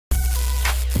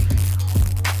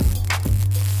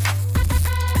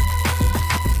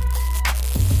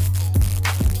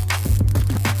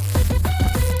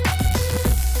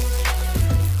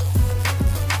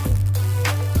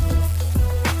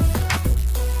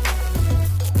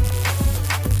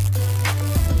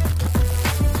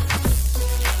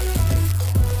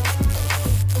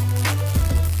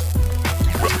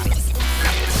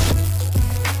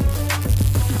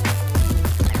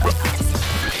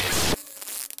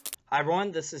Hi,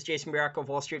 everyone. This is Jason Barrack of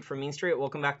Wall Street from Main Street.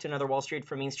 Welcome back to another Wall Street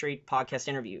from Main Street podcast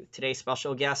interview. Today's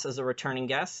special guest is a returning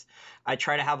guest. I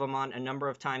try to have him on a number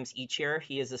of times each year.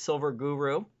 He is a silver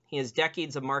guru. He has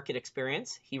decades of market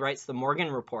experience. He writes the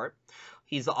Morgan Report.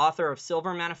 He's the author of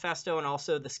Silver Manifesto and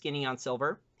also The Skinny on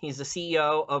Silver. He's the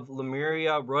CEO of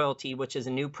Lemuria Royalty, which is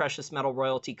a new precious metal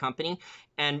royalty company.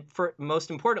 And most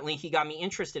importantly, he got me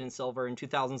interested in silver in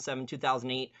 2007,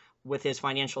 2008 with his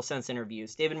Financial Sense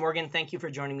interviews. David Morgan, thank you for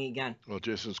joining me again. Well,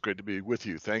 Jason, it's great to be with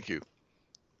you. Thank you.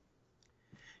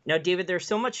 Now, David, there's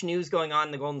so much news going on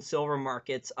in the gold and silver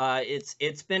markets.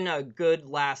 It's been a good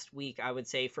last week, I would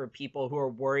say, for people who are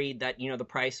worried that, the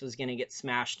price was going to get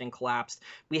smashed and collapsed.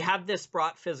 We have this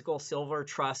Sprott Physical Silver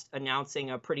Trust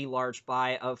announcing a pretty large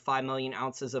buy of 5 million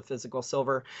ounces of physical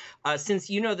silver.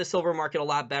 Since you know the silver market a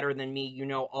lot better than me, you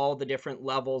know all the different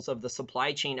levels of the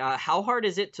supply chain. How hard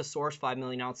is it to source 5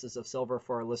 million ounces of silver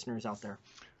for our listeners out there?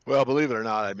 Well, believe it or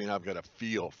not, I've got a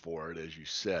feel for it, as you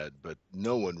said, but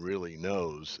no one really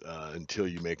knows until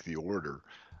you make the order.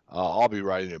 I'll be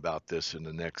writing about this in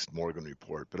the next Morgan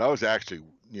report, but I was actually,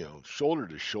 shoulder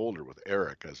to shoulder with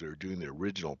Eric as they were doing the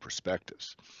original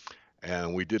prospectus.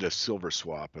 And we did a silver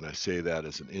swap, and I say that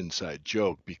as an inside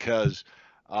joke because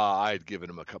I had given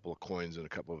him a couple of coins and a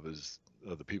couple of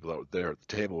the people that were there at the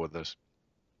table with us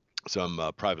some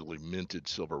privately minted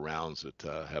silver rounds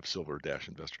that have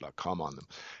silver-investor.com on them,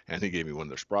 and he gave me one of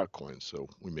their Sprott coins, so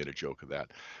we made a joke of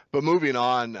that. But moving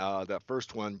on, that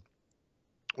first one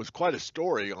was quite a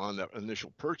story on that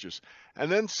initial purchase,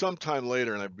 and then sometime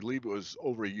later, and I believe it was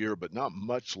over a year, but not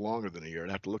much longer than a year.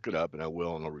 I'd have to look it up, and I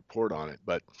will, and I'll report on it.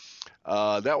 But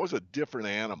that was a different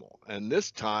animal, and this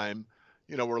time,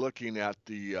 we're looking at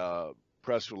the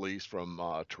press release from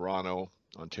Toronto,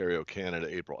 Ontario, Canada,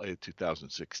 April 8th,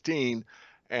 2016,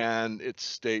 and it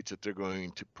states that they're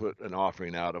going to put an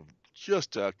offering out of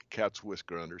just a cat's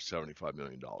whisker under $75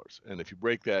 million. And if you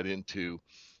break that into,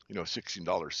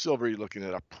 $16 silver, you're looking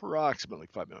at approximately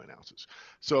 5 million ounces.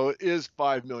 So is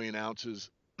 5 million ounces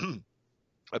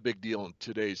a big deal in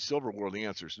today's silver world? The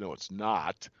answer is no, it's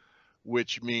not,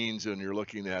 which means when you're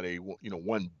looking at a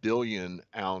 1 billion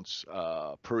ounce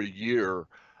per year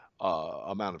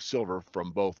amount of silver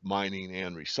from both mining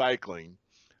and recycling,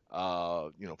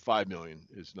 5 million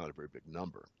is not a very big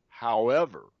number.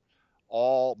 However,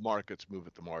 all markets move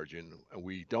at the margin.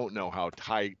 We don't know how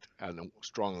tight and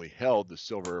strongly held the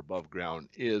silver above ground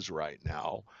is right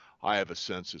now. I have a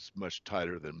sense it's much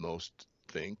tighter than most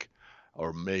think,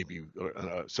 or maybe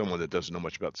someone that doesn't know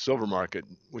much about the silver market,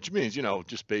 which means,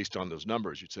 just based on those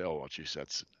numbers, you'd say, oh, well, geez,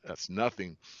 that's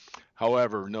nothing.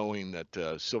 However, knowing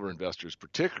that silver investors,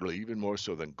 particularly, even more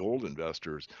so than gold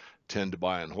investors, tend to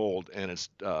buy and hold, and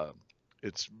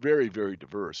it's very, very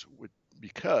diverse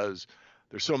because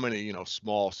there's so many,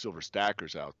 small silver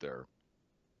stackers out there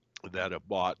that have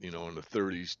bought, in the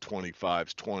 30s,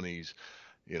 25s, 20s,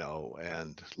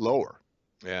 and lower.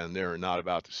 And they're not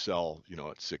about to sell,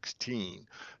 at 16.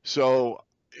 So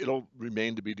it'll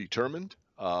remain to be determined.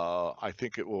 I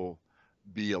think it will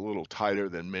be a little tighter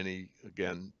than many,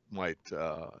 again, might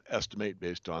estimate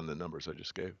based on the numbers I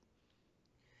just gave.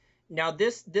 Now,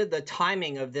 the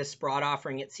timing of this Sprott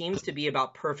offering, it seems to be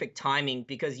about perfect timing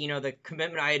because, the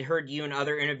commitment, I had heard you in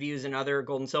other interviews and other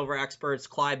gold and silver experts,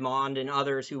 Clyde Mond and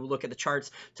others who look at the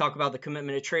charts, talk about the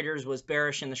commitment of traders was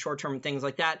bearish in the short term and things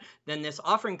like that. Then this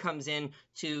offering comes in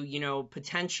to,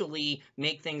 potentially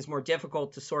make things more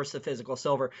difficult to source the physical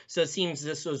silver. So it seems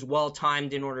this was well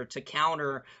timed in order to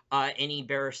counter any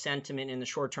bearish sentiment in the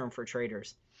short term for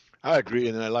traders. I agree,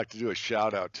 and I'd like to do a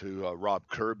shout out to Rob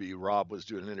Kirby. Rob was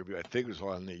doing an interview, I think it was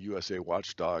on the USA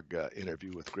Watchdog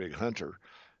interview with Greg Hunter,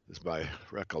 is my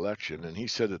recollection, and he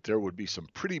said that there would be some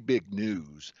pretty big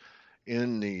news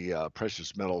in the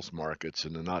precious metals markets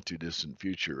in the not too distant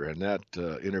future, and that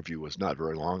interview was not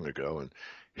very long ago, and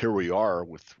here we are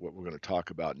with what we're going to talk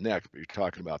about next, but you're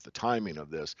talking about the timing of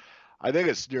this. I think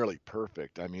it's nearly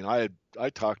perfect. I mean, I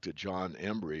talked to John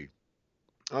Embry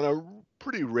on a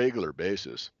pretty regular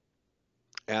basis.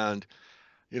 And,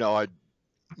 I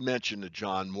mentioned to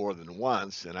John more than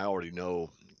once, and I already know,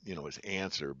 his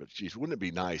answer, but geez, wouldn't it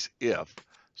be nice if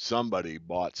somebody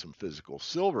bought some physical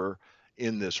silver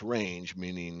in this range,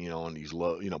 meaning, in these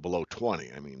low, below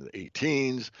 20, I mean, the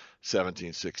 18s,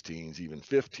 17s, 16s, even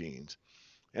 15s.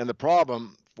 And the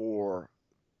problem for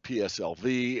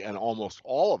PSLV and almost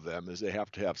all of them is they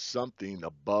have to have something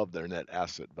above their net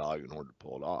asset value in order to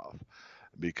pull it off,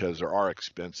 because there are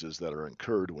expenses that are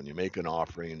incurred when you make an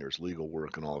offering. There's legal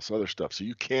work and all this other stuff. So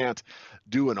you can't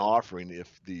do an offering if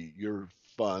your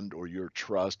fund or your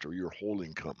trust or your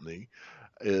holding company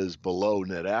is below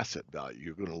net asset value.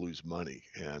 You're going to lose money.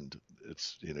 And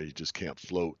it's you just can't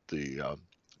float the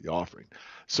offering.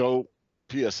 So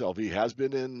PSLV has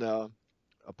been in a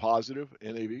positive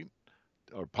NAV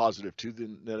or positive to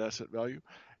the net asset value,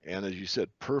 and as you said,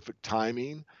 perfect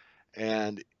timing,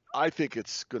 and I think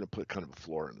it's going to put kind of a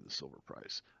floor into the silver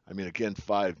price. I mean, again,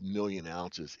 5 million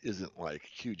ounces isn't like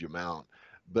a huge amount,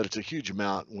 but it's a huge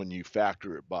amount when you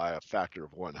factor it by a factor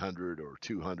of 100 or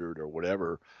 200 or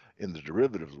whatever in the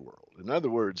derivatives world. In other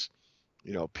words,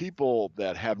 people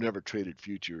that have never traded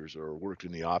futures or worked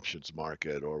in the options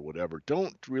market or whatever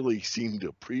don't really seem to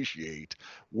appreciate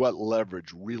what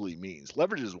leverage really means.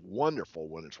 Leverage is wonderful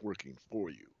when it's working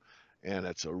for you, and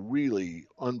it's a really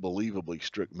unbelievably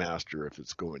strict master if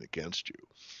it's going against you.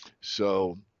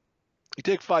 So you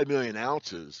take 5 million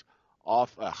ounces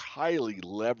off a highly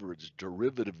leveraged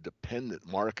derivative dependent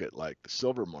market like the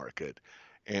silver market,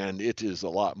 and it is a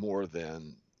lot more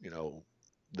than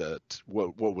that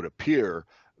what would appear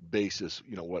basis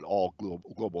what all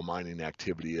global mining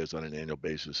activity is on an annual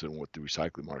basis and what the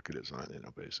recycling market is on an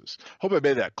annual basis. Hope I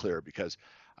made that clear, because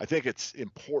I think it's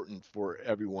important for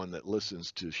everyone that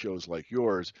listens to shows like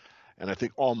yours, and I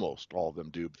think almost all of them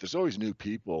do, but there's always new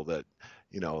people that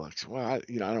like, well, I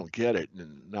don't get it,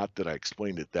 and not that I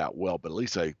explained it that well, but at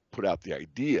least I put out the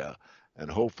idea, and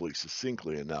hopefully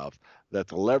succinctly enough, that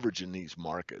the leverage in these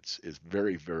markets is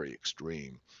very, very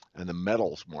extreme, and the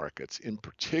metals markets in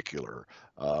particular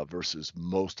versus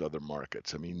most other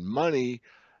markets. I mean, money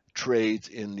trades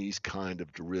in these kind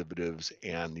of derivatives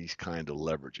and these kind of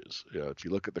leverages. If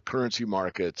you look at the currency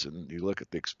markets and you look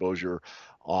at the exposure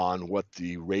on what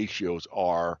the ratios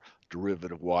are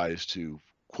derivative wise to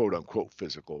quote unquote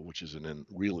physical, which isn't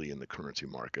really in the currency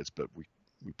markets, but we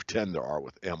pretend there are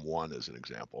with M1 as an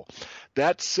example.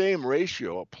 That same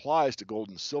ratio applies to gold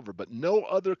and silver, but no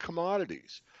other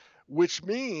commodities, which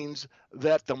means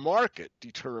that the market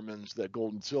determines that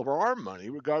gold and silver are money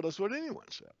regardless of what anyone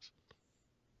says.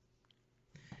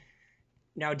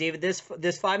 Now, David, this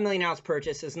 5 million ounce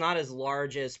purchase is not as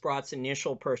large as Sprott's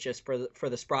initial purchase for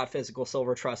the Sprott Physical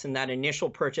Silver Trust. In that initial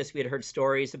purchase, we had heard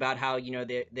stories about how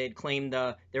they'd claimed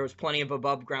there was plenty of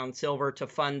above ground silver to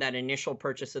fund that initial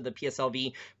purchase of the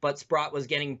PSLV, but Sprott was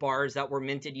getting bars that were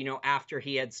minted after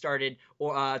he had started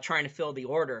trying to fill the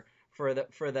order for the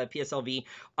PSLV.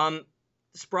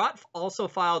 Sprott also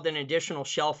filed an additional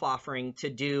shelf offering to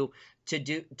do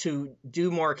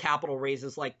more capital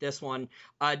raises like this one.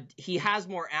 He has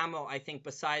more ammo, I think,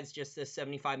 besides just this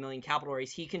 75 million capital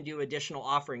raise. He can do additional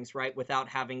offerings, right, without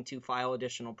having to file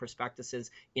additional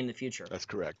prospectuses in the future. That's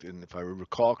correct. And if I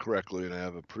recall correctly, and I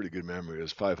have a pretty good memory, it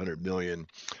was 500 million,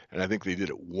 and I think they did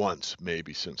it once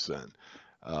maybe since then.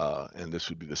 And this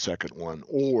would be the second one,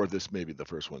 or this may be the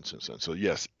first one since then. So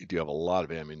yes, you do have a lot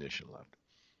of ammunition left.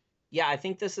 Yeah, I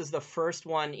think this is the first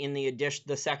one in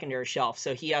the secondary shelf.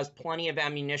 So he has plenty of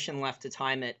ammunition left to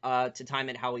time it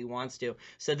how he wants to.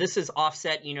 So this is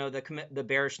offset, the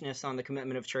bearishness on the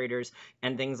commitment of traders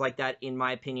and things like that, in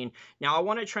my opinion. Now, I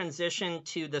want to transition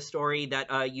to the story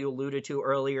that you alluded to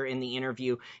earlier in the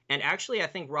interview. And actually, I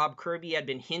think Rob Kirby had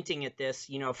been hinting at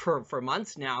this, for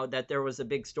months now, that there was a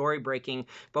big story breaking.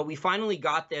 But we finally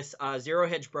got this. Zero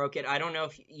Hedge broke it. I don't know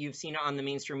if you've seen it on the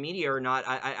mainstream media or not.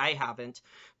 I haven't.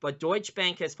 But Deutsche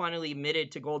Bank has finally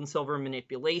admitted to gold and silver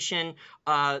manipulation.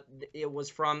 It was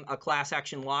from a class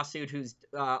action lawsuit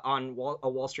a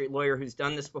Wall Street lawyer who's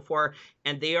done this before.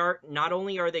 And they are not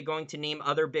only are they going to name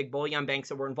other big bullion banks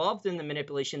that were involved in the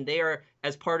manipulation, they are,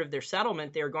 as part of their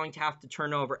settlement, they are going to have to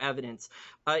turn over evidence.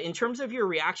 In terms of your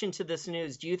reaction to this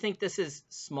news, do you think this is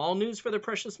small news for the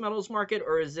precious metals market,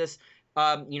 or is this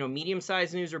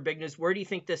medium-sized news or big news? Where do you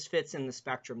think this fits in the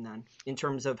spectrum then, in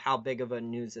terms of how big of a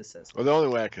news this is? Well, the only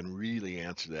way I can really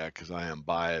answer that, because I am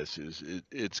biased, is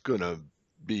it's going to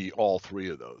be all three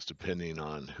of those, depending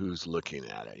on who's looking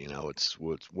at it. It's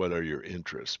what are your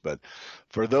interests. But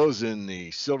for those in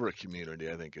the silver community,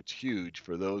 I think it's huge.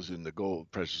 For those in the gold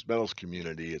precious metals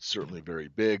community, it's certainly very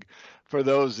big. For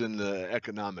those in the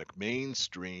economic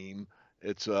mainstream,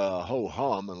 it's a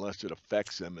ho-hum unless it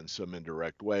affects them in some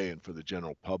indirect way. And for the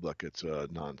general public, it's a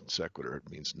non sequitur.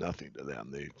 It means nothing to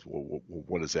them.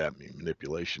 What does that mean?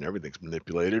 Manipulation. Everything's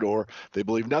manipulated, or they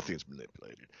believe nothing's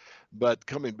manipulated. But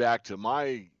coming back to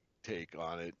my take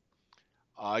on it,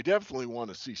 I definitely want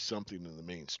to see something in the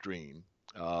mainstream.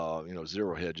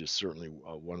 Zero Hedge is certainly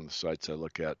one of the sites I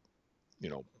look at,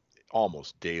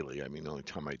 almost daily. I mean, the only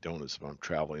time I don't is if I'm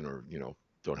traveling or,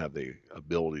 don't have the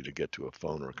ability to get to a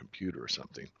phone or a computer or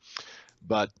something.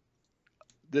 But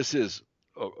this is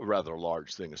a rather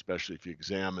large thing, especially if you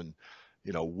examine,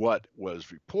 what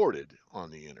was reported on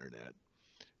the internet,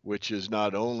 which is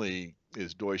not only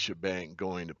is Deutsche Bank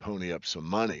going to pony up some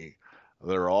money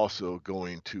They're also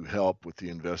going to help with the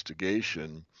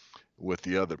investigation with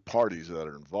the other parties that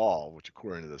are involved, which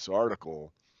according to this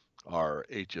article are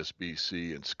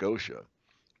HSBC and Scotia.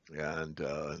 And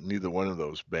neither one of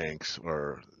those banks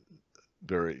are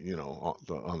very,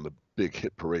 on the big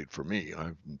hit parade for me.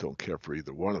 I don't care for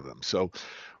either one of them. So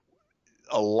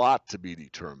a lot to be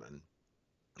determined.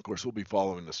 Of course, we'll be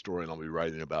following the story, and I'll be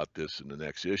writing about this in the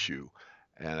next issue.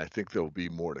 And I think there'll be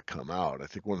more to come out. I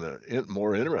think one of the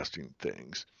more interesting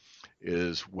things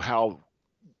is how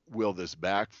will this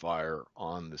backfire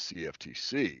on the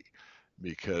CFTC?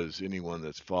 Because anyone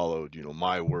that's followed,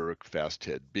 my work, Fast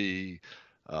Ted B,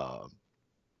 uh,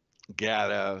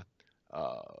 GATA,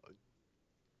 uh,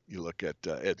 you look at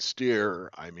Ed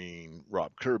Steer, I mean,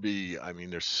 Rob Kirby, I mean,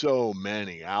 there's so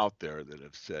many out there that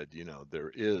have said,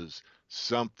 there is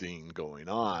something going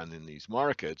on in these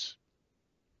markets.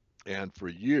 And for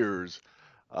years,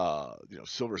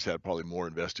 Silver's had probably more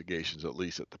investigations, at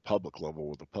least at the public level,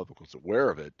 where the public was aware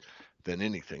of it, than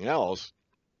anything else.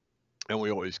 And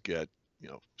we always get,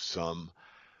 some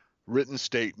written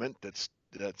statement that's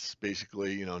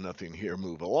basically, nothing here,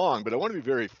 move along. But I want to be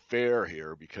very fair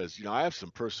here because, I have some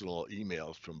personal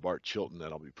emails from Bart Chilton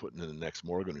that I'll be putting in the next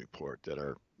Morgan report that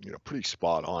are, pretty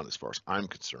spot on as far as I'm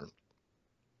concerned.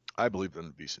 I believe them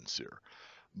to be sincere.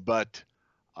 But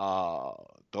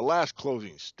the last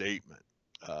closing statement,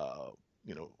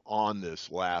 on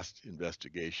this last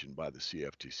investigation by the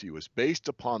CFTC was based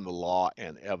upon the law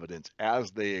and evidence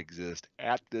as they exist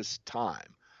at this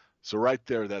time. So right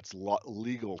there, that's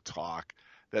legal talk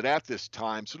that at this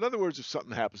time. So in other words, if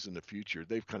something happens in the future,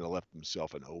 they've kind of left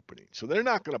themselves an opening. So they're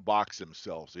not going to box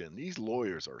themselves in. These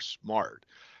lawyers are smart.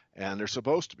 And they're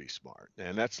supposed to be smart,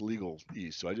 and that's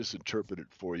legalese. So I just interpreted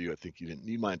for you. I think you didn't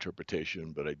need my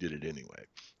interpretation, but I did it anyway.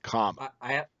 Comma.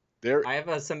 There. I have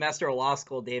a semester of law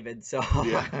school, David, so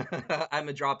Yeah. I'm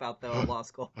a dropout, though, of law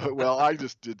school. Well, I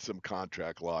just did some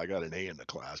contract law. I got an A in the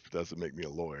class, but that doesn't make me a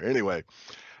lawyer. Anyway,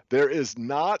 there is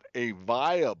not a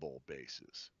viable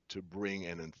basis to bring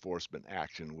an enforcement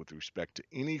action with respect to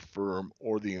any firm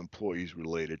or the employees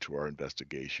related to our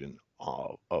investigation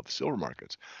of silver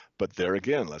markets. But there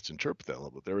again, let's interpret that a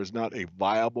little bit. There is not a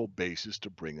viable basis to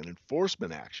bring an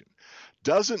enforcement action.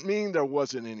 Doesn't mean there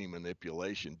wasn't any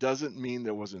manipulation. Doesn't mean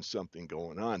there wasn't something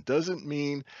going on. Doesn't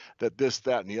mean that this,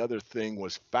 that, and the other thing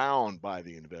was found by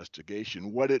the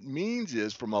investigation. What it means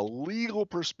is, from a legal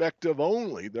perspective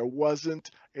only, there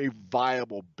wasn't a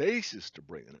viable basis to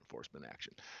bring an enforcement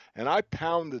action. And I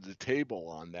pounded the table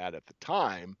on that at the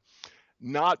time,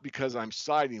 not because I'm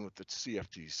siding with the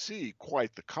CFTC,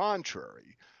 quite the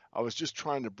contrary. I was just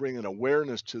trying to bring an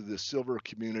awareness to the silver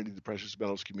community, the precious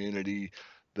metals community,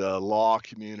 the law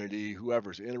community,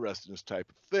 whoever's interested in this type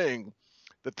of thing,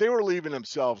 that they were leaving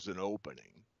themselves an opening.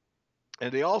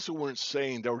 And they also weren't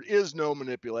saying there is no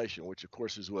manipulation, which of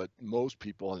course is what most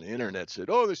people on the internet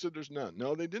said. Oh, they said there's none.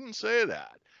 No, they didn't say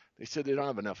that. They said they don't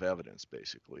have enough evidence,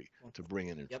 basically, to bring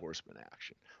an enforcement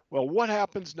action. Well, what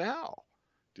happens now?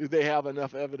 Do they have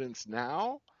enough evidence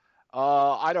now?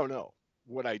 I don't know.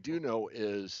 What I do know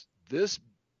is this,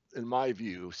 in my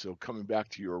view, so coming back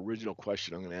to your original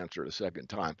question, I'm going to answer it a second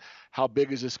time. How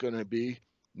big is this going to be?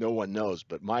 No one knows.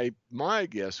 But my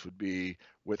guess would be,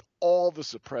 with all the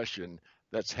suppression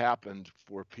that's happened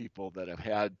for people that have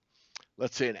had,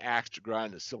 let's say, an axe to grind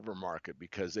in the silver market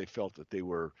because they felt that they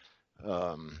were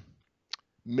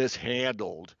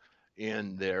mishandled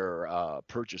in their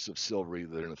purchase of silver,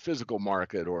 either in the physical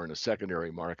market or in a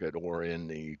secondary market or in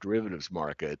the derivatives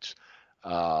markets,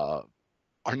 are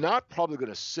not probably going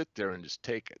to sit there and just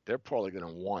take it. They're probably going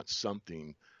to want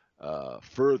something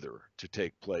further to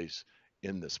take place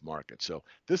in this market. So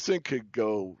this thing could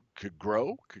grow,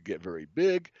 could get very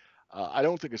big. I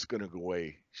don't think it's going to go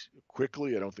away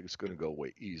quickly. I don't think it's going to go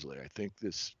away easily. I think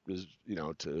this is,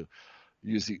 to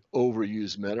use the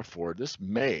overused metaphor, this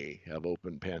may have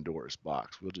opened Pandora's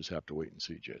box. We'll just have to wait and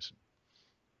see, Jason.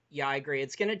 Yeah, I agree.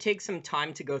 It's going to take some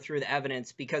time to go through the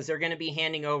evidence because they're going to be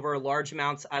handing over large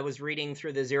amounts. I was reading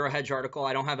through the Zero Hedge article.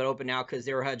 I don't have it open now because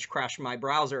Zero Hedge crashed my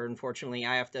browser. Unfortunately,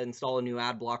 I have to install a new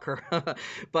ad blocker.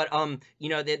 But,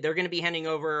 they're going to be handing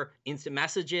over instant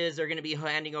messages. They're going to be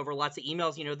handing over lots of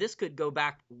emails. This could go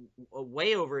back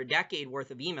way over a decade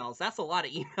worth of emails. That's a lot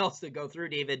of emails to go through,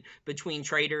 David, between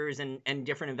traders and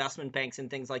different investment banks and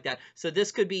things like that. So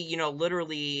this could be,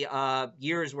 literally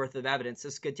years worth of evidence.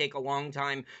 This could take a long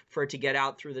time for it to get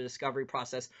out through the discovery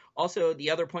process. Also,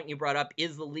 the other point you brought up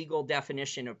is the legal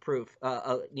definition of proof.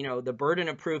 The burden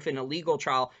of proof in a legal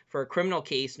trial for a criminal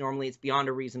case, normally it's beyond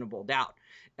a reasonable doubt.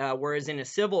 Whereas in a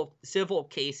civil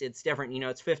case, it's different.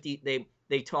 It's 50.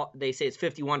 they say it's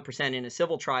 51% in a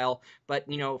civil trial, but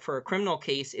for a criminal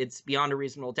case, it's beyond a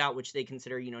reasonable doubt, which they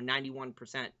consider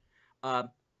 91%.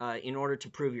 In order to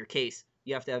prove your case,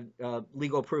 you have to have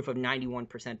legal proof of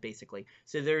 91%, basically.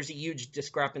 So there's a huge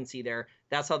discrepancy there.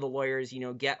 That's how the lawyers,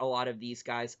 get a lot of these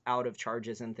guys out of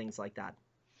charges and things like that.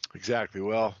 Exactly.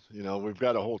 Well, we've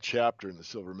got a whole chapter in the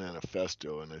Silver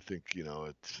Manifesto, and I think,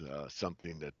 it's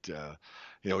something that,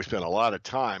 we spent a lot of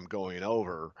time going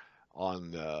over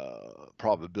on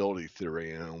probability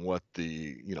theory and what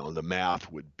the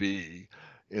math would be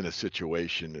in a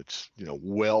situation that's,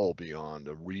 well beyond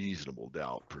a reasonable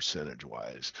doubt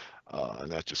percentage-wise. And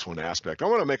that's just one aspect. I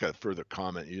want to make a further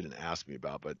comment you didn't ask me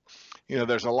about, but,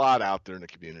 there's a lot out there in the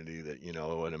community that, in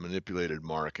a manipulated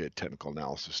market, technical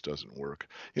analysis doesn't work.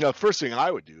 The first thing I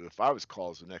would do if I was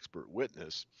called as an expert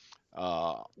witness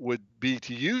would be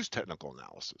to use technical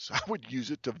analysis. I would use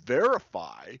it to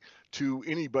verify to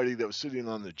anybody that was sitting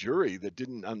on the jury that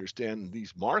didn't understand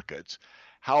these markets,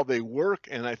 how they work.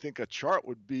 And I think a chart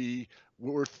would be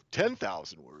worth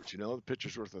 10,000 words. The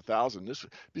picture's worth 1,000.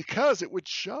 Because it would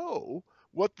show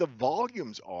what the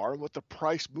volumes are and what the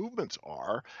price movements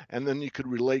are. And then you could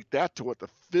relate that to what the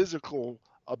physical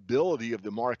ability of the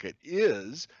market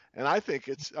is. And I think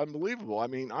it's unbelievable. I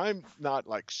mean, I'm not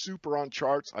like super on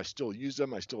charts. I still use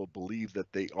them. I still believe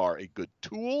that they are a good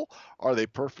tool. Are they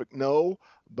perfect? No,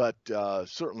 but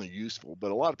certainly useful. But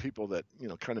a lot of people that,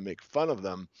 kind of make fun of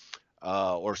them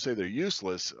or say they're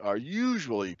useless are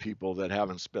usually people that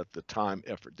haven't spent the time,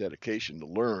 effort, dedication to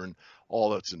learn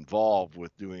all that's involved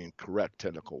with doing correct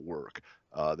technical work.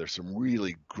 There's some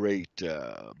really great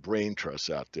brain trusts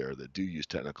out there that do use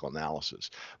technical analysis.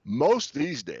 Most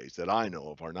these days that I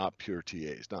know of are not pure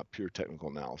TAs, not pure technical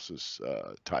analysis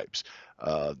types.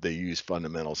 They use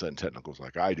fundamentals and technicals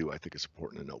like I do. I think it's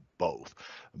important to know both.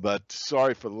 But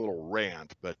sorry for the little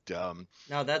rant, but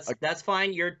no, that's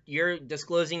fine. You're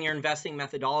disclosing your investing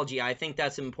methodology. I think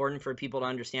that's important for people to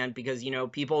understand because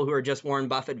people who are just Warren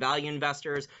Buffett value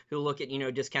investors who look at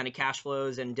discounted cash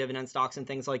flows and dividend stocks and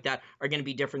things like that are going to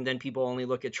be different than people only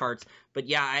look at charts. But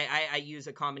yeah, I use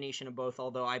a combination of both.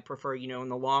 Although I prefer in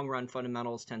the long run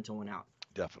fundamentals tend to win out.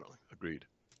 Definitely agreed.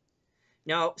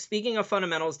 Now, speaking of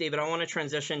fundamentals, David, I want to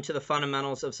transition to the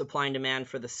fundamentals of supply and demand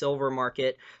for the silver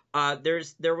market.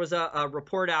 There was a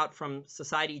report out from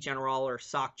Societe Generale, or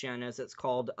SocGen as it's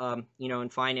called, in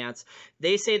finance.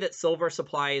 They say that silver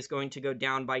supply is going to go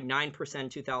down by 9% in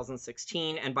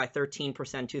 2016 and by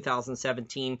 13%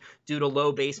 2017 due to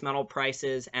low base metal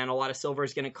prices, and a lot of silver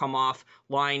is going to come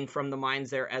offline from the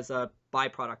mines there as a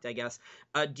byproduct, I guess.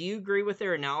 Do you agree with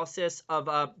their analysis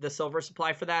of the silver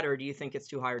supply for that, or do you think it's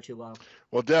too high or too low?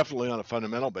 Well, definitely on a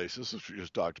fundamental basis, as we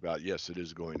just talked about, yes, it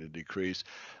is going to decrease.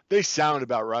 They sound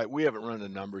about right. We haven't run the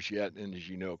numbers yet, and as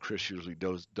you know, Chris usually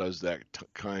does that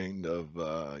kind of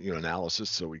analysis,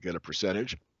 so we get a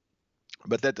percentage.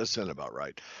 But that does sound about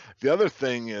right. The other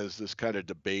thing is this kind of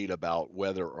debate about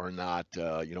whether or not,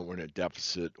 we're in a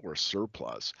deficit or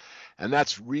surplus. And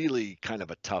that's really kind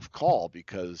of a tough call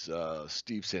because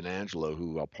Steve St. Angelo,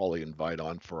 who I'll probably invite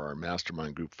on for our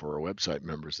mastermind group for our website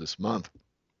members this month,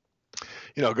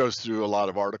 goes through a lot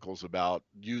of articles about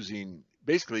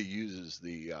basically uses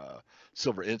the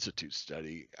Silver Institute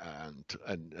study and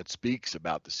it speaks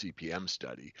about the CPM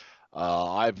study.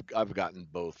 I've gotten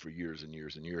both for years and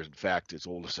years and years. In fact, as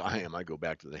old as I am, I go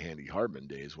back to the Handy Hardman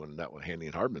days when Handy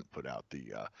and Hardman put out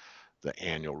the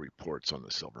annual reports on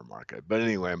the silver market. But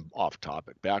anyway, I'm off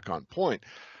topic. Back on point.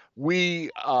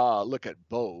 We look at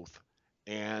both,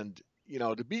 and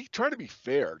try to be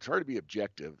fair, try to be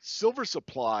objective. Silver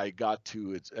supply got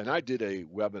to its, and I did a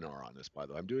webinar on this, by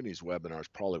the way. I'm doing these webinars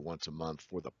probably once a month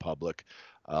for the public.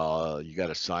 You got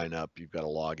to sign up, you've got to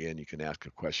log in, you can ask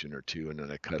a question or two, and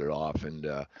then I cut it off, and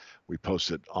we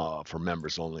post it for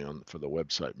members only for the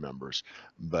website members.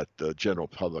 But the general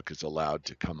public is allowed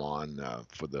to come on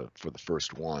for the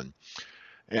first one.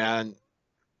 And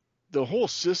the whole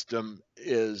system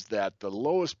is that the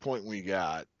lowest point we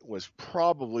got was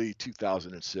probably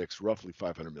 2006, roughly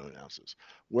 500 million ounces.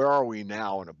 Where are we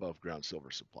now in above ground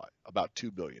silver supply? About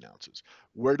 2 billion ounces.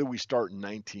 Where do we start in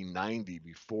 1990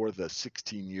 before the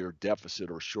 16-year deficit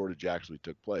or shortage actually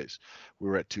took place? We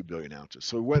were at 2 billion ounces.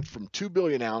 So we went from 2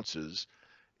 billion ounces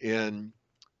in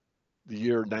the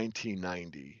year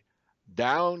 1990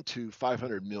 down to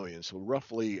 500 million, so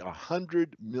roughly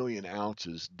 100 million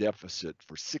ounces deficit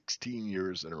for 16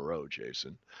 years in a row,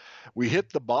 Jason. We hit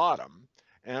the bottom,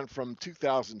 and from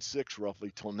 2006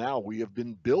 roughly till now, we have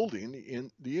been building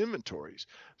in the inventories.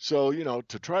 So,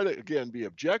 to try to, again, be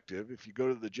objective, if you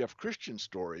go to the Jeff Christian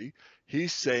story,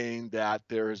 he's saying that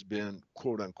there has been,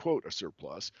 quote unquote, a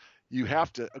surplus. you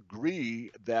have to agree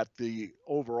that the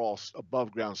overall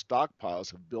above ground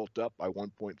stockpiles have built up by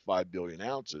 1.5 billion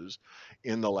ounces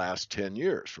in the last 10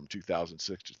 years, from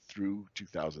 2006 through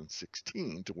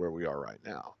 2016 to where we are right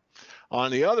now. On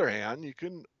the other hand, you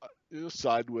can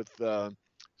side with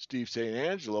Steve St.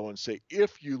 Angelo and say,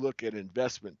 if you look at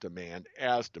investment demand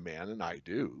as demand, and I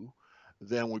do,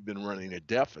 then we've been running a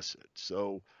deficit.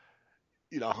 So,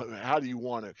 how do you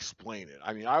want to explain it?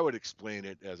 I mean, I would explain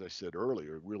it, as I said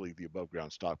earlier, really the above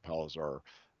ground stockpiles are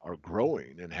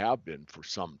growing and have been for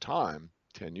some time,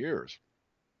 10 years.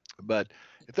 But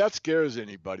if that scares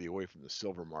anybody away from the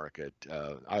silver market,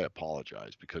 I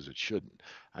apologize, because it shouldn't.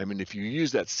 I mean, if you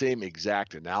use that same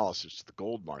exact analysis to the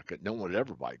gold market, no one would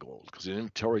ever buy gold, because the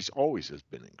inventory always has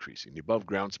been increasing. The above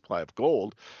ground supply of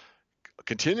gold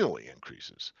continually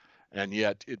increases. And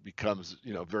yet it becomes,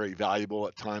 very valuable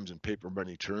at times in paper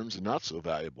money terms and not so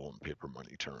valuable in paper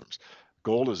money terms.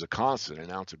 Gold is a constant. An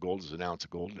ounce of gold is an ounce of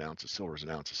gold. An ounce of silver is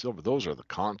an ounce of silver. Those are the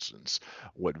constants.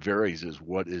 What varies is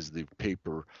what is the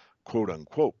paper quote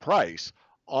unquote price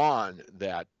on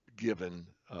that given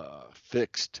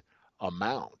fixed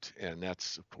amount. And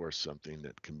that's, of course, something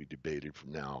that can be debated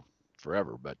from now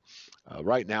forever. But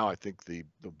right now, I think the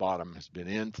bottom has been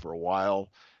in for a while.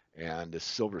 And the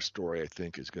silver story, I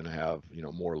think, is going to have,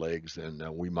 more legs than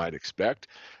we might expect.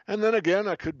 And then again,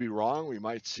 I could be wrong. We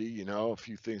might see, a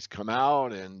few things come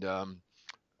out and,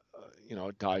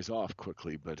 it dies off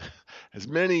quickly. But as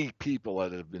many people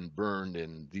that have been burned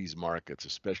in these markets,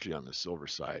 especially on the silver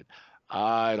side,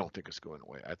 I don't think it's going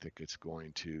away. I think it's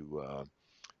going to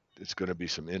be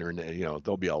some internet,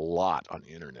 there'll be a lot on the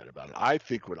internet about it. I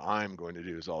think what I'm going to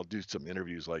do is I'll do some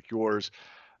interviews like yours.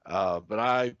 But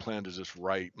I plan to just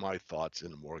write my thoughts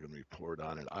in the Morgan Report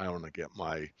on it. I want to get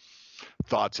my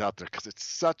thoughts out there because it's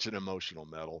such an emotional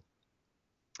metal.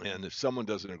 And if someone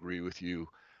doesn't agree with you,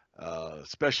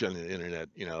 especially on the internet,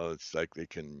 it's like they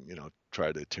can,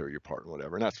 try to tear you apart and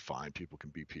whatever. And that's fine. People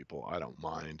can be people. I don't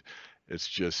mind. It's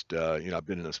just, I've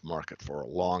been in this market for a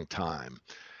long time.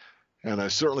 And I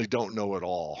certainly don't know it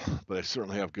all, but I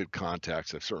certainly have good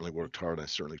contacts. I've certainly worked hard. I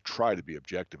certainly try to be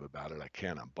objective about it. I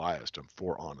can't. I'm biased. I'm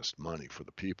for honest money for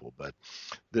the people. But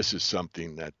this is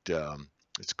something that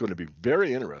it's going to be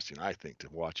very interesting, I think, to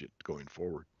watch it going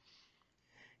forward.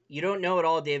 You don't know it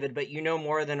all, David, but you know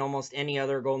more than almost any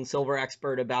other gold and silver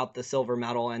expert about the silver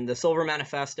metal. And the Silver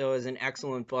Manifesto is an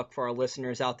excellent book for our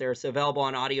listeners out there. It's available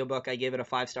on audiobook. I gave it a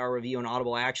 5-star review on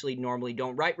Audible. I actually normally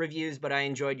don't write reviews, but I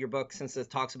enjoyed your book since it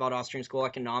talks about Austrian school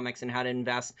economics and how to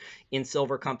invest in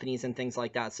silver companies and things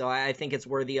like that. So I think it's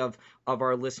worthy of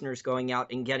our listeners going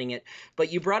out and getting it.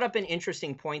 But you brought up an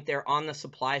interesting point there on the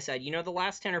supply side. The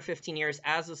last 10 or 15 years,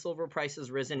 as the silver price has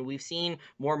risen, we've seen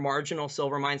more marginal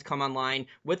silver mines come online.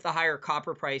 With the higher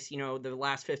copper price, the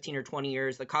last 15 or 20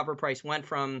 years, the copper price went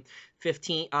from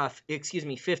 50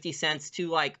 cents to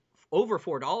like over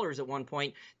 $4 at one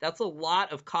point. That's a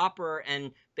lot of copper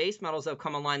and base metals that have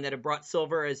come online that have brought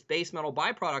silver as base metal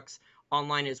byproducts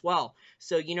online as well.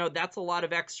 So, that's a lot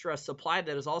of extra supply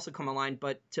that has also come online.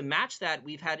 But to match that,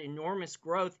 we've had enormous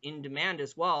growth in demand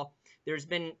as well. There's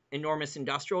been enormous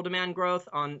industrial demand growth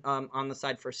on the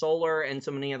side for solar and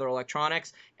so many other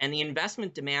electronics. And the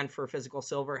investment demand for physical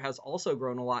silver has also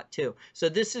grown a lot too. So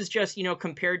this is just,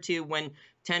 compared to when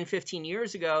 10, 15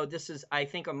 years ago, this is, I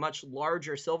think, a much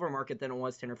larger silver market than it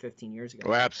was 10 or 15 years ago.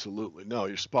 Oh, absolutely. No,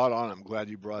 you're spot on. I'm glad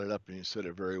you brought it up and you said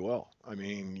it very well. I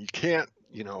mean, you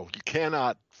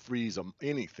cannot freeze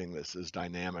anything that's as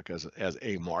dynamic as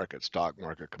a market, stock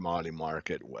market, commodity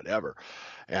market, whatever,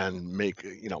 and make,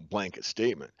 blanket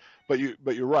statement. But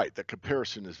you're right. The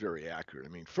comparison is very accurate. I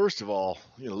mean, first of all,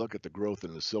 look at the growth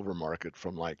in the silver market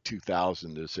from like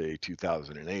 2000 to say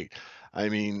 2008. I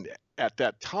mean, at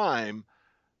that time,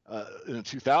 in the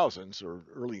 2000s or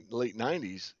late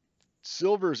 90s,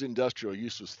 silver's industrial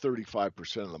use was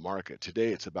 35% of the market.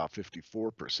 Today, it's about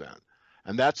 54%.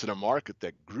 And that's in a market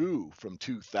that grew from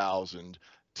 2000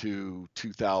 to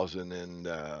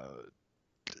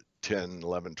 2010,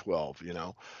 11, 12,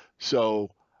 So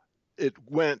it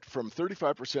went from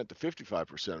 35% to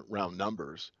 55% round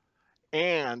numbers.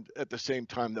 And at the same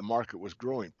time, the market was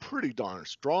growing pretty darn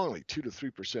strongly, 2 to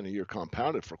 3% a year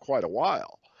compounded for quite a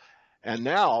while. And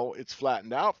now it's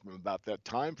flattened out from about that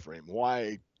time frame. Why?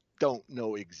 I don't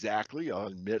know exactly. I'll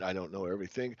admit I don't know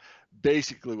everything,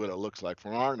 basically what it looks like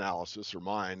from our analysis, or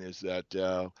mine, is that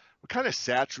we're kind of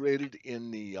saturated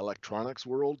in the electronics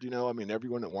world. I mean,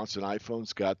 everyone that wants an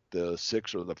iPhone's got the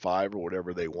 6 or the 5 or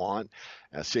whatever they want.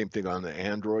 Same thing on the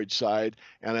Android side.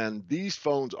 And then these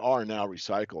phones are now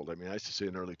recycled. I mean, I used to say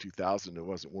in the early 2000s it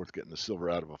wasn't worth getting the silver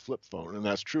out of a flip phone, and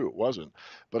that's true, it wasn't.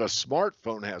 But a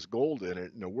smartphone has gold in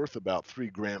it, and they're worth about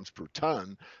 3 grams per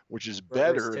ton, which is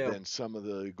Rare earths better too. than some of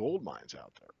the gold mines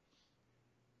out there.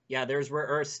 Yeah, there's rare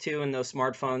earths too in those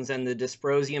smartphones, and the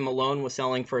dysprosium alone was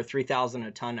selling for 3,000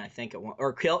 a ton, I think,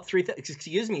 or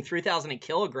 3,000 a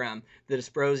kilogram. The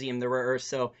dysprosium, the rare earths.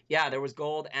 So yeah, there was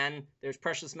gold, and there's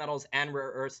precious metals and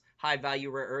rare earths, high value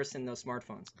rare earths in those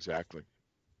smartphones. Exactly.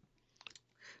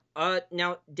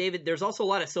 Now, David, there's also a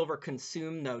lot of silver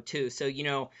consumed though too. So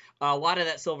a lot of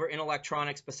that silver in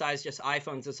electronics, besides just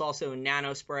iPhones, it's also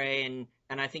nanospray,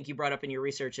 and I think you brought up in your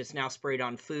research, it's now sprayed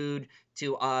on food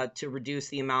to reduce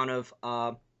the amount of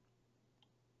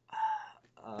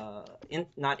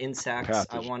not insects.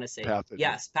 I want to say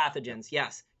yes, pathogens.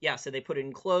 Yes, yeah. So they put it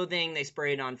in clothing, they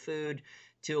spray it on food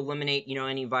to eliminate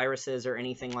any viruses or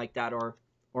anything like that, or.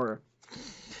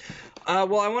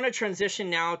 Well, I want to transition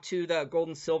now to the gold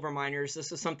and silver miners.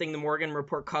 This is something the Morgan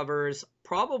Report covers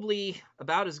probably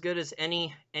about as good as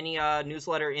any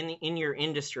newsletter in your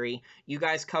industry. You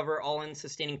guys cover all-in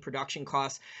sustaining production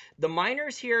costs. The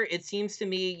miners here, it seems to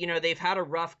me, they've had a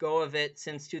rough go of it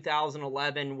since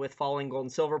 2011 with falling gold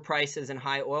and silver prices and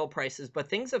high oil prices, but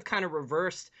things have kind of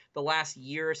reversed the last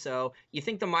year or so. You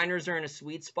think the miners are in a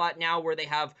sweet spot now where they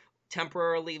have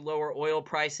temporarily lower oil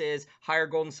prices, higher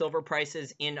gold and silver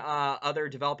prices in other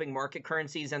developing market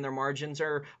currencies, and their margins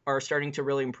are starting to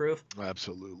really improve?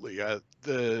 Absolutely.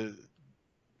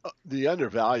 The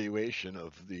undervaluation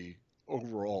of the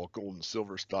overall gold and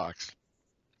silver stocks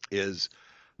is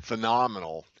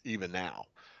phenomenal even now.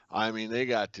 I mean, they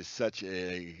got to such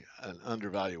an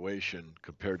undervaluation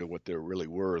compared to what they're really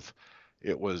worth.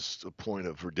 It was a point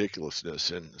of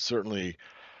ridiculousness, and certainly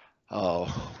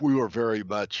we were very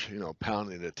much,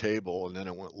 pounding the table, and then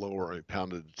it went lower, and we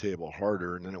pounded the table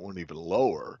harder, and then it went even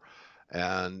lower.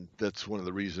 And that's one of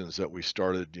the reasons that we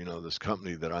started, this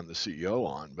company that I'm the CEO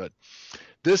on. But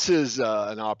this is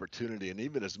an opportunity, and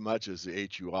even as much as the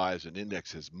HUI as an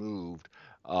index has moved,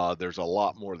 there's a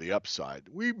lot more of the upside.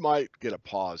 We might get a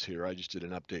pause here. I just did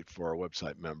an update for our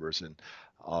website members, and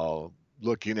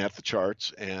looking at the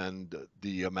charts and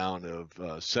the amount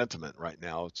of sentiment right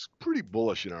now, it's pretty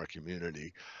bullish in our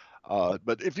community.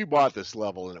 But if you bought this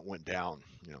level and it went down,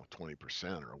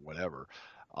 20% or whatever,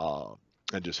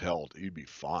 and just held, you'd be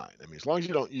fine. I mean, as long as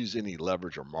you don't use any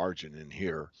leverage or margin in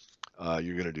here,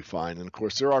 you're going to do fine. And of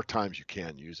course, there are times you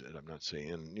can use it. I'm not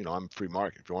saying, I'm free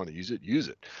market. If you want to use it, use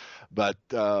it. But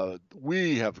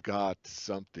we have got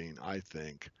something, I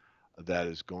think, that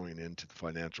is going into the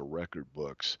financial record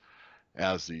books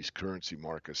as these currency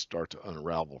markets start to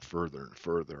unravel further and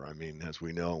further. I mean, as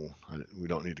we know, we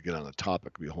don't need to get on the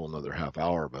topic, it'll be a whole another half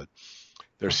hour, but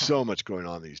there's so much going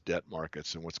on in these debt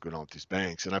markets and what's going on with these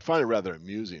banks. And I find it rather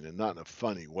amusing, and not in a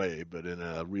funny way, but in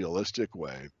a realistic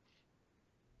way,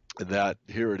 that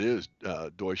here it is,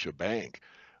 Deutsche Bank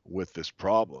with this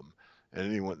problem. And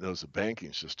anyone that knows the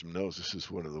banking system knows this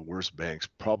is one of the worst banks,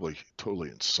 probably totally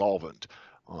insolvent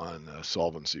on a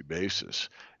solvency basis.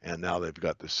 And now they've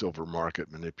got the silver market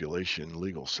manipulation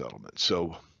legal settlement.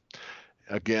 So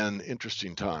again,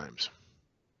 interesting times.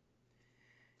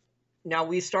 Now,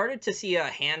 we started to see a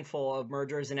handful of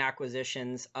mergers and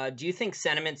acquisitions. Do you think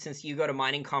sentiment, since you go to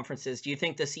mining conferences, do you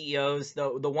think the CEOs, the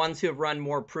ones who have run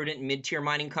more prudent mid-tier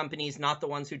mining companies, not the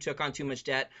ones who took on too much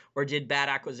debt or did bad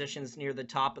acquisitions near the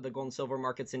top of the gold and silver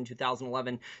markets in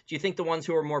 2011, do you think the ones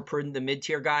who were more prudent, the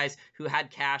mid-tier guys who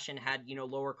had cash and had,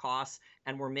 lower costs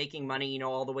and were making money,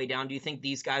 all the way down, do you think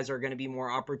these guys are going to be more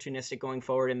opportunistic going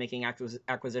forward and making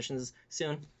acquisitions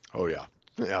soon? Oh, yeah.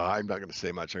 Yeah, I'm not going to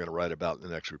say much. I'm going to write about it in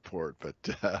the next report,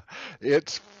 but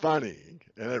it's funny,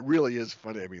 and it really is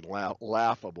funny. I mean,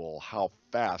 laughable how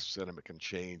fast sentiment can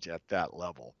change at that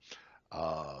level.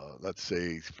 Let's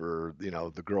say for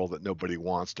the girl that nobody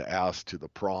wants to ask to the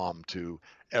prom, to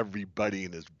everybody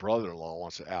and his brother-in-law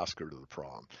wants to ask her to the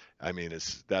prom. I mean,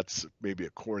 that's maybe a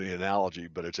corny analogy,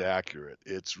 but it's accurate.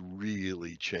 It's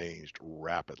really changed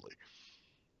rapidly.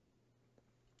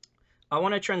 I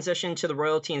want to transition to the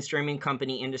royalty and streaming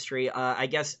company industry. I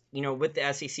guess, with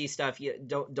the SEC stuff, you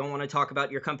don't want to talk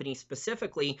about your company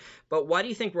specifically, but why do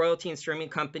you think royalty and streaming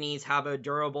companies have a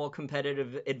durable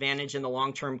competitive advantage in the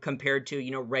long term compared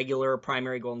to, regular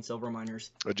primary gold and silver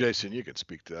miners? Well, Jason, you can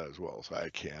speak to that as well as I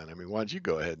can. I mean, why don't you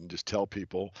go ahead and just tell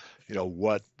people,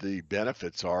 what the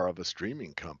benefits are of a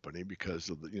streaming company, because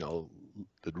of the,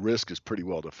 the risk is pretty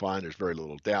well defined. There's very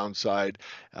little downside.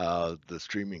 The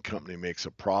streaming company makes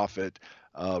a profit.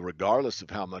 Regardless of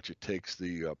how much it takes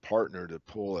the partner to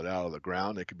pull it out of the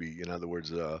ground. It could be, in other words,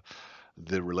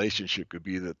 the relationship could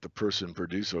be that the person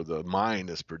producer or the mine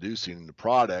is producing the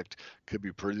product could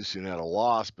be producing at a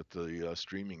loss, but the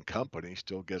streaming company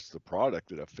still gets the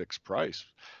product at a fixed price.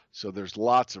 So there's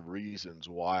lots of reasons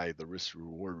why the risk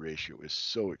reward ratio is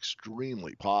so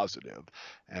extremely positive,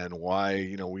 and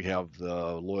why we have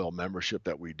the loyal membership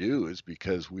that we do is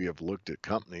because we have looked at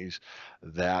companies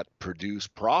that produce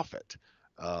profit.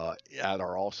 And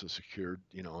are also secured,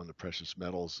 in the precious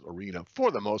metals arena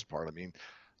for the most part. I mean,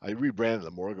 I rebranded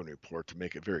the Morgan Report to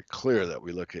make it very clear that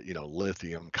we look at,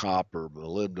 lithium, copper,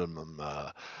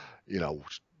 molybdenum, you know,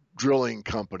 drilling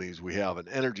companies. We have an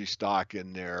energy stock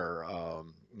in there.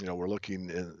 We're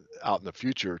looking out in the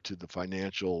future to the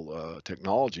financial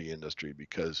technology industry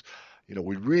because,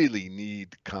 we really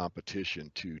need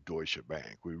competition to Deutsche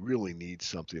Bank. We really need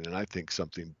something, and I think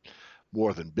something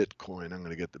more than Bitcoin. I'm going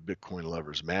to get the Bitcoin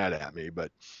lovers mad at me,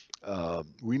 but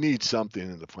we need something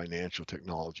in the financial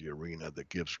technology arena that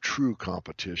gives true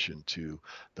competition to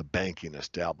the banking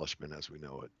establishment as we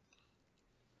know it.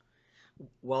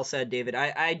 Well said, David.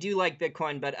 I do like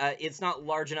Bitcoin, but it's not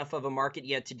large enough of a market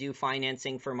yet to do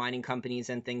financing for mining companies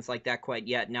and things like that quite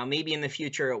yet. Now, maybe in the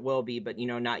future it will be, but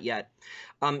not yet.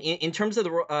 In terms of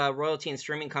the royalty and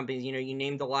streaming companies, you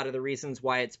named a lot of the reasons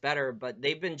why it's better, but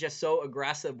they've been just so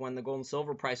aggressive when the gold and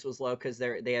silver price was low because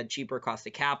they had cheaper cost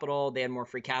of capital, they had more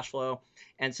free cash flow,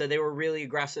 and so they were really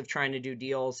aggressive trying to do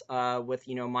deals with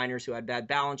miners who had bad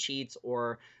balance sheets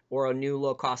or a new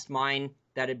low cost mine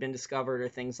that had been discovered or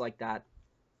things like that.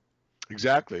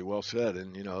 Exactly, well said.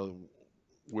 And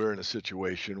we're in a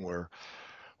situation where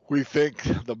we think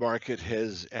the market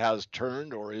has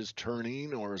turned or is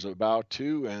turning or is about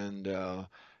to, and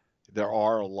there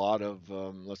are a lot of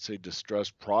let's say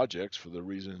distressed projects for the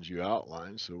reasons you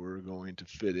outlined. So we're going to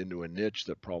fit into a niche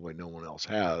that probably no one else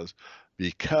has,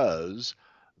 because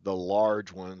the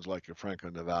large ones like your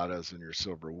Franco-Nevadas and your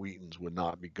Silver Wheatons would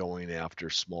not be going after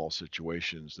small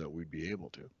situations that we'd be able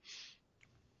to.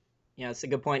 Yeah, that's a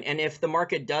good point. And if the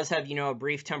market does have, a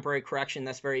brief temporary correction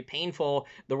that's very painful,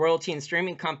 the royalty and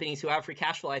streaming companies who have free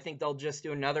cash flow, I think they'll just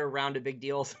do another round of big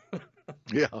deals.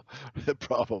 Yeah,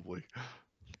 probably.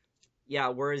 Yeah,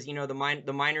 whereas,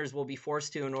 the miners will be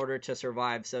forced to in order to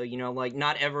survive. So, like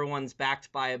not everyone's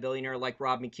backed by a billionaire like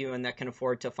Rob McEwen that can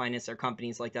afford to finance their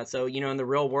companies like that. So, in the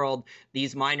real world,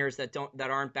 these miners that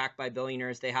aren't backed by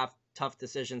billionaires, they have tough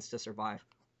decisions to survive.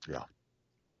 Yeah.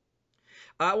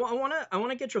 I want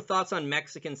to get your thoughts on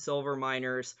Mexican silver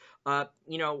miners.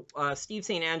 Steve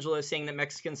St. Angelo is saying that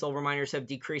Mexican silver miners have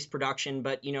decreased production,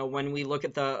 but when we look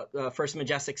at the First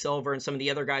Majestic Silver and some of the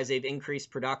other guys, they've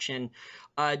increased production.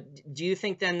 Do you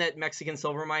think then that Mexican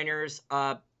silver miners,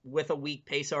 with a weak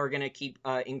peso, are going to keep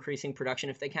increasing production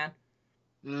if they can?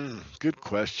 Good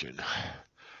question.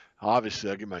 Obviously,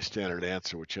 I give my standard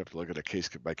answer, which you have to look at a case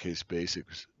by case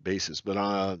basis. But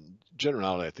on a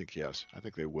generality, I think yes. I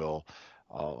think they will.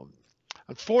 Um,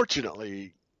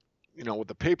 Unfortunately, with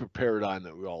the paper paradigm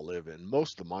that we all live in,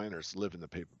 most of the miners live in the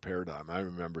paper paradigm. I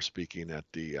remember speaking at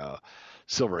the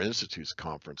Silver Institute's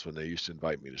conference when they used to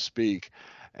invite me to speak,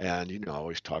 and I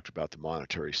always talked about the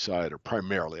monetary side, or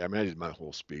primarily. I mean, I did my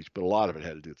whole speech, but a lot of it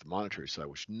had to do with the monetary side,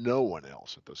 which no one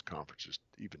else at those conferences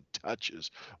even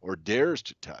touches or dares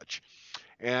to touch.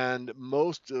 And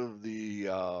most of the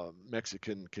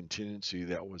Mexican contingency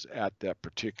that was at that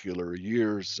particular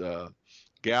year's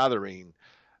gathering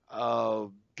uh,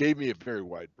 gave me a very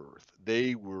wide berth.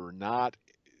 They were not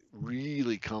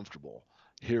really comfortable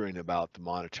hearing about the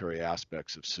monetary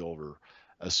aspects of silver,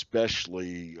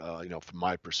 especially from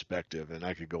my perspective. And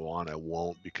I could go on, I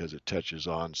won't, because it touches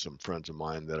on some friends of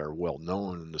mine that are well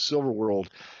known in the silver world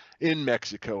in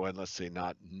Mexico, and let's say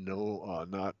not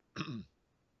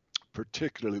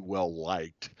particularly well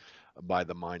liked by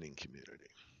the mining community.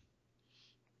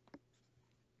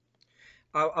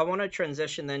 I want to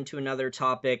transition then to another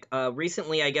topic.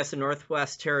 Recently, I guess the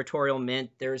Northwest Territorial Mint,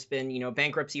 there's been,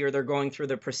 bankruptcy, or they're going through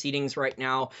the proceedings right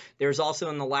now. There's also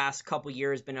in the last couple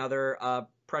years been other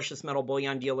precious metal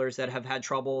bullion dealers that have had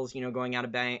troubles, going out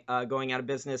of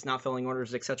business, not filling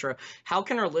orders, etc. How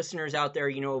can our listeners out there,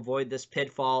 avoid this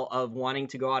pitfall of wanting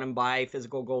to go out and buy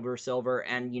physical gold or silver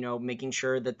and, making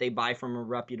sure that they buy from a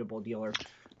reputable dealer?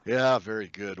 Yeah, very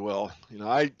good. Well,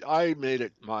 I made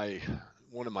it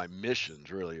one of my missions,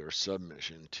 really, or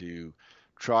submission, to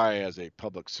try as a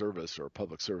public service or a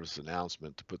public service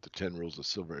announcement to put the 10 rules of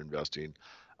silver investing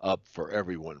up for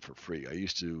everyone for free. I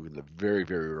used to, in the very,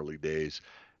 very early days,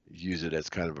 use it as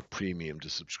kind of a premium to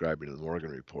subscribing to the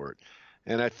Morgan Report.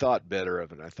 And I thought better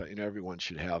of it. I thought, everyone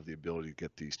should have the ability to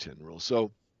get these 10 rules.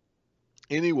 So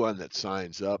anyone that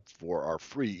signs up for our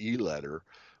free e-letter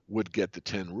would get the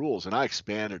 10 rules, and I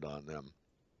expanded on them.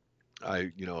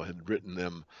 I, had written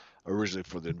them originally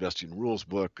for the investing rules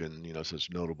book, and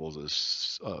such notables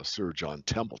as Sir John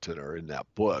Templeton are in that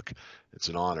book. It's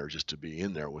an honor just to be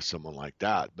in there with someone like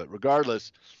that. But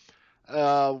regardless,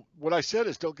 what I said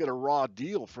is don't get a raw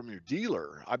deal from your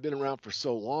dealer. I've been around for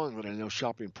so long that I know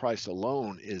shopping price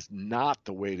alone is not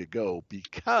the way to go,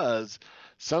 because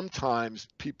sometimes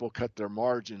people cut their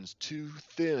margins too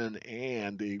thin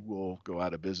and they will go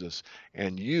out of business,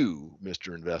 and you,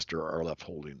 Mr. Investor, are left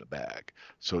holding the bag.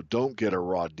 So don't get a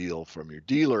raw deal from your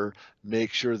dealer.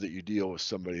 Make sure that you deal with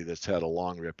somebody that's had a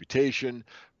long reputation,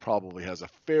 probably has a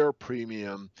fair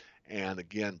premium, and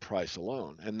again, price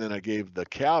alone. And then I gave the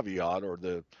caveat, or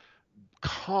the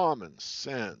common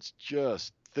sense,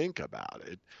 just think about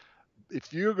it.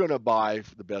 If you're going to buy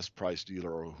the best price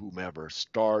dealer or whomever,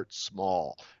 start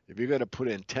small. If you're going to put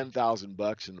in 10,000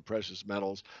 bucks in the precious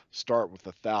metals, start with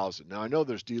 1,000. Now I know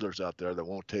there's dealers out there that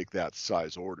won't take that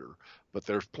size order, but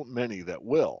there's many that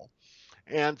will.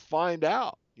 And find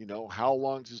out, how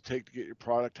long does it take to get your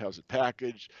product? How's it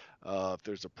packaged? If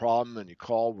there's a problem and you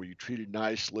call, were you treated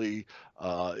nicely?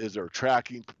 Is there a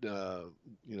tracking?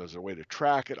 Is there a way to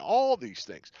track it? All these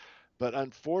things. But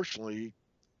unfortunately,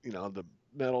 the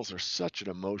metals are such an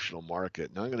emotional market.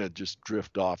 And I'm going to just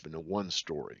drift off into one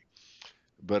story.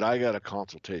 But I got a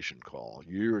consultation call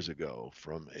years ago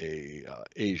from a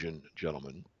Asian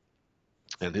gentleman,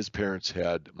 and his parents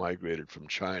had migrated from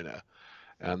China,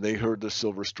 and they heard the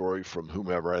silver story from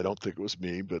whomever. I don't think it was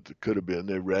me, but it could have been.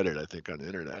 They read it, I think, on the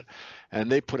internet,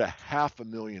 and they put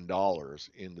 $500,000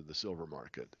 into the silver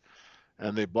market,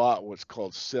 and they bought what's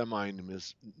called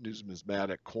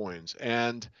semi-numismatic coins,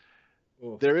 and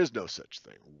Oof. there is no such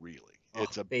thing, really. Oh,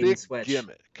 It's a bait and big switch.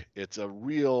 gimmick. It's a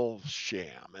real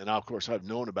sham. And of course, I've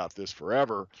known about this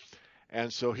forever.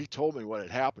 And so he told me what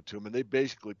had happened to him, and they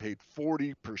basically paid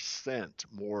 40%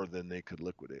 more than they could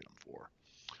liquidate them for.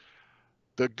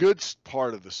 The good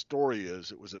part of the story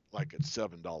is it was at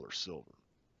 $7 silver.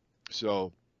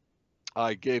 So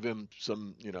I gave him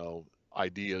some,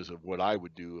 ideas of what I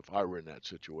would do if I were in that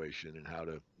situation and how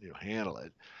to, handle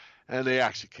it. And they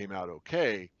actually came out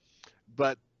okay.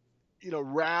 But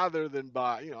rather than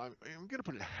buy, I'm going to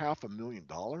put in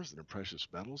 $500,000 in precious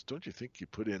metals. Don't you think you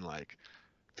put in like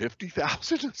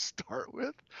 50,000 to start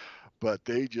with? But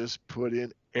they just put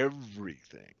in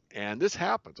everything. And this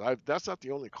happens. That's not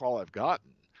the only call I've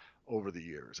gotten over the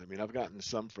years. I mean, I've gotten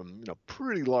some from,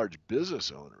 pretty large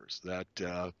business owners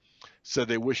that said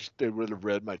they wish they would have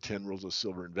read my 10 rules of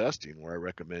silver investing, where I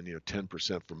recommend,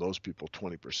 10% for most people,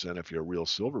 20% if you're a real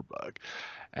silver bug.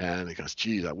 And he goes,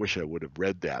 geez, I wish I would have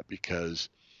read that, because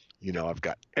I've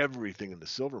got everything in the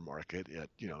silver market at,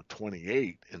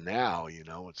 28, and now,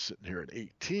 it's sitting here at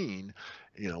 18.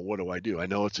 What do I do? I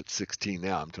know it's at 16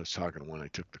 now. I'm just talking when I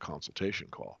took the consultation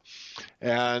call.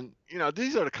 And,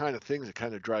 these are the kind of things that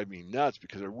kind of drive me nuts,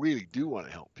 because I really do want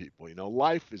to help people.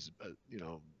 Life is,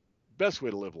 best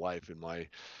way to live life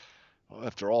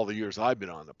after all the years I've been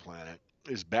on the planet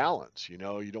is balance. You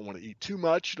don't want to eat too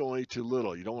much, you don't want to eat too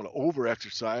little, you don't want to over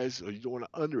exercise, or you don't want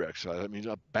to under exercise. That means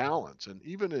a balance. And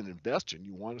even in investing,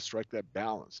 you want to strike that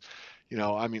balance.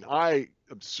 I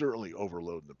am certainly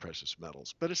overloading the precious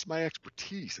metals, but it's my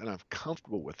expertise and I'm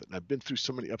comfortable with it. And I've been through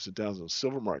so many ups and downs in the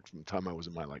silver market from the time I was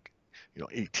in my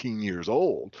 18 years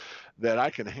old, that I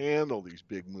can handle these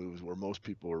big moves where most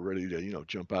people are ready to,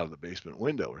 jump out of the basement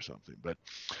window or something. But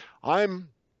I'm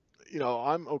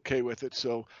I'm okay with it.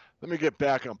 So let me get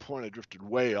back on point. I drifted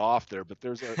way off there, but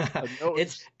there's a it's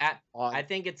notice I on.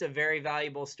 think it's a very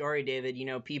valuable story, David.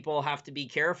 People have to be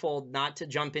careful not to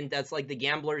jump in. That's like the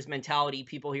gambler's mentality.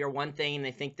 People hear one thing and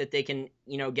they think that they can,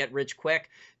 get rich quick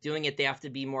doing it. They have to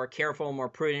be more careful, more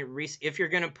prudent. If you're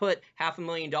going to put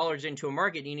 $500,000 into a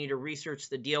market, you need to research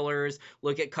the dealers,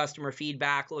 look at customer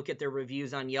feedback, look at their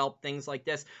reviews on Yelp, things like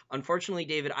this. Unfortunately,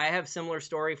 David, I have similar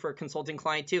story for a consulting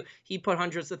client too. He put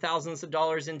hundreds of thousands of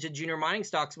dollars into junior mining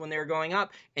stocks when they were going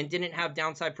up and didn't have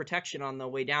downside protection on the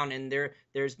way down. And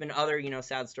there's been other,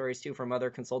 sad stories too from other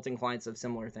consulting clients of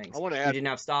similar I things want to who add. didn't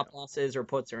have stop losses or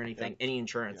puts or Yeah, anything, any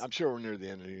insurance. I'm sure we're near the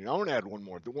end of the year. I want to add one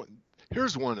more.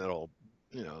 Here's one that'll,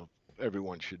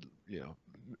 everyone should,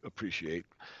 appreciate.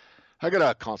 I got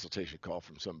a consultation call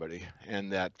from somebody,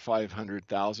 and that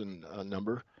 500,000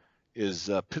 number is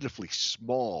pitifully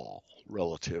small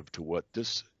relative to what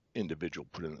this individual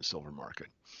put in the silver market.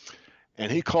 And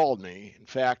he called me. In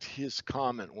fact, his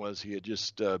comment was he had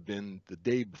just been the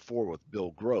day before with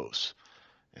Bill Gross.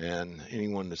 And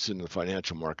anyone that's in the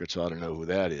financial markets ought to know who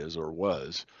that is, or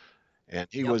was. And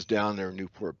he Yep. was down there in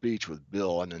Newport Beach with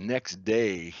Bill. And the next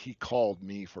day, he called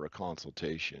me for a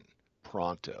consultation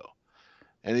pronto.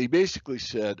 And he basically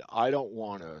said, I don't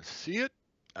want to see it.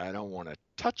 I don't want to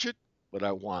touch it, but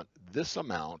I want this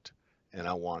amount and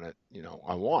I want it,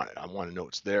 I want it. I want to know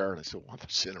it's there. And I said, well,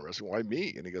 that's interesting. Why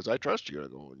me? And he goes, I trust you. I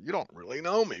go, well, you don't really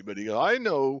know me, but he goes, I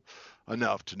know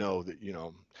enough to know that,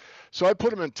 So I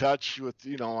put him in touch with,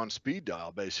 on speed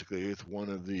dial, basically, with one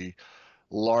of the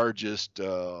largest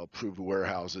approved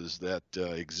warehouses that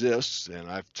exists, and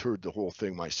I've toured the whole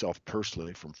thing myself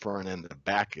personally from front end to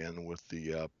back end with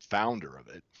the founder of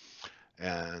it,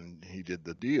 and he did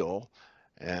the deal,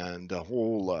 and the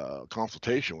whole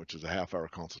consultation, which is a half-hour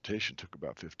consultation, took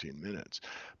about 15 minutes.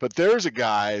 But there's a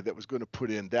guy that was going to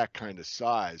put in that kind of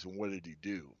size, and what did he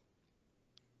do?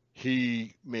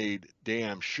 He made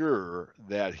damn sure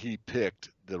that he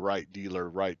picked the right dealer,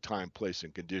 right time, place,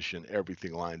 and condition,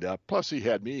 everything lined up. Plus, he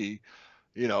had me,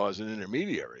 as an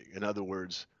intermediary. In other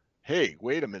words, hey,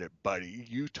 wait a minute, buddy,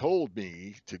 you told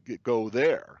me to go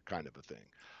there, kind of a thing.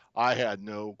 I had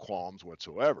no qualms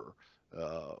whatsoever,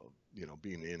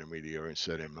 being the intermediary and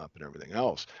setting him up and everything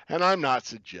else. And I'm not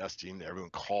suggesting that everyone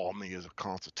call me as a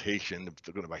consultation if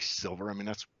they're going to buy silver. I mean,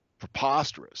 that's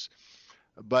preposterous.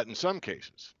 But in some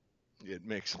cases, it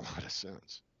makes a lot of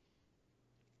sense.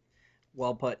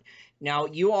 Well put. Now,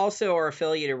 you also are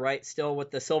affiliated, right, still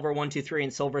with the Silver 123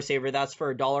 and Silver Saver. That's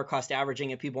for dollar cost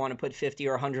averaging. If people want to put $50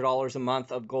 or $100 a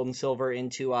month of gold and silver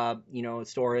into,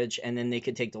 storage, and then they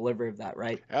could take delivery of that,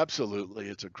 right? Absolutely.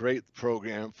 It's a great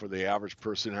program for the average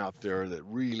person out there that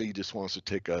really just wants to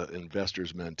take an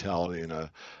investor's mentality and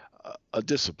a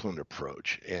disciplined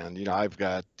approach. And, I've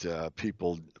got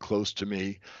people close to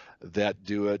me that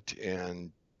do it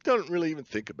and don't really even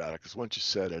think about it, because once you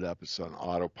set it up, it's on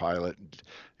autopilot.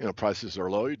 And, prices are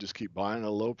low. You just keep buying at a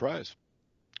low price.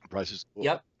 Prices go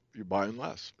up, you're buying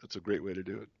less. It's a great way to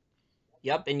do it.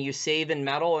 Yep, and you save in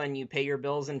metal and you pay your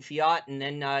bills in fiat, and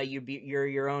then you're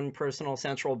your own personal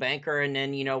central banker. And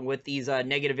then, with these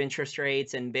negative interest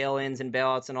rates and bail-ins and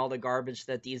bailouts and all the garbage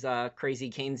that these crazy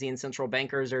Keynesian central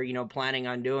bankers are, planning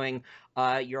on doing,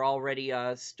 you're already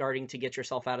starting to get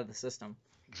yourself out of the system.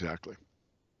 Exactly.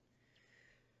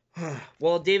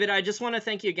 Well, David, I just want to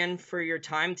thank you again for your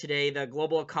time today. The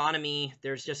global economy,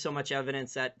 there's just so much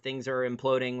evidence that things are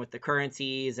imploding with the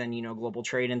currencies and, global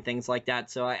trade and things like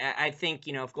that. So I think,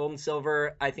 if gold and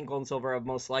silver, I think gold and silver have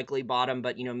most likely bottomed,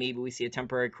 but, maybe we see a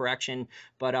temporary correction.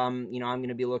 But, I'm going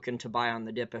to be looking to buy on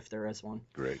the dip if there is one.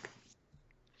 Great.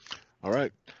 All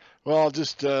right. Well, I'll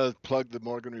just plug the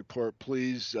Morgan Report.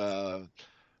 Please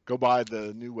go by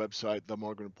the new website,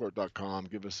 themorganreport.com.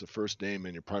 Give us the first name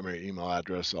and your primary email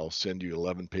address. I'll send you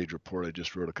an 11-page report I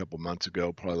just wrote a couple months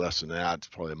ago, probably less than that. It's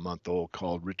probably a month old,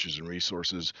 called Riches and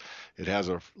Resources. It has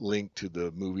a link to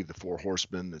the movie The Four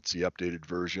Horsemen. It's the updated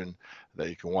version that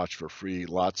you can watch for free.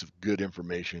 Lots of good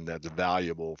information that's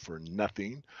valuable for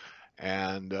nothing,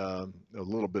 and a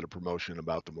little bit of promotion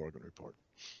about the Morgan Report.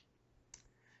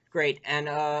 Great. And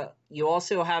you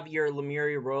also have your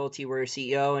Lemuria royalty, where you're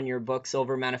CEO, and your book,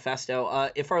 Silver Manifesto.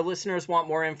 If our listeners want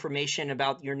more information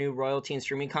about your new royalty and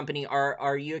streaming company,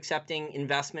 are you accepting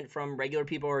investment from regular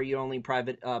people, or are you only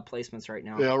private placements right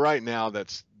now? Right now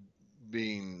that's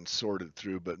being sorted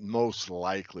through, but most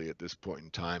likely at this point in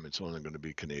time, it's only going to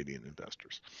be Canadian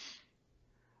investors.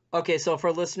 Okay, so if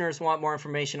our listeners want more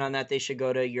information on that, they should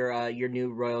go to your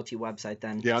new royalty website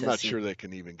then. Yeah, I'm not sure they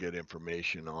can even get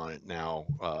information on it now.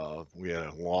 We had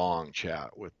a long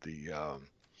chat with the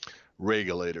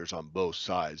regulators on both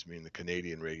sides, meaning the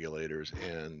Canadian regulators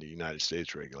and the United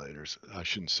States regulators. I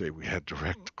shouldn't say we had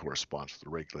direct correspondence with the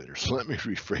regulators. So let me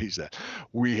rephrase that.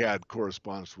 We had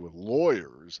correspondence with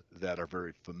lawyers that are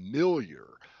very familiar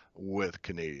with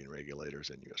Canadian regulators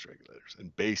and U.S. regulators,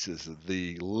 and basis of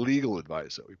the legal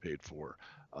advice that we paid for,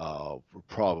 we're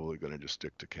probably going to just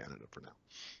stick to Canada for now.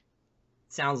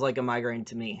 Sounds like a migraine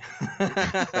to me.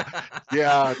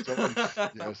 Yeah,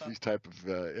 yes, these type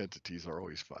of entities are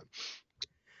always fun.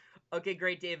 Okay,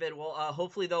 great, David. Well,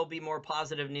 hopefully there'll be more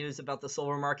positive news about the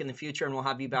silver market in the future, and we'll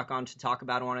have you back on to talk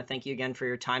about it. I want to thank you again for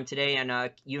your time today,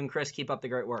 and you and Chris, keep up the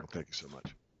great work. Well, thank you so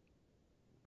much.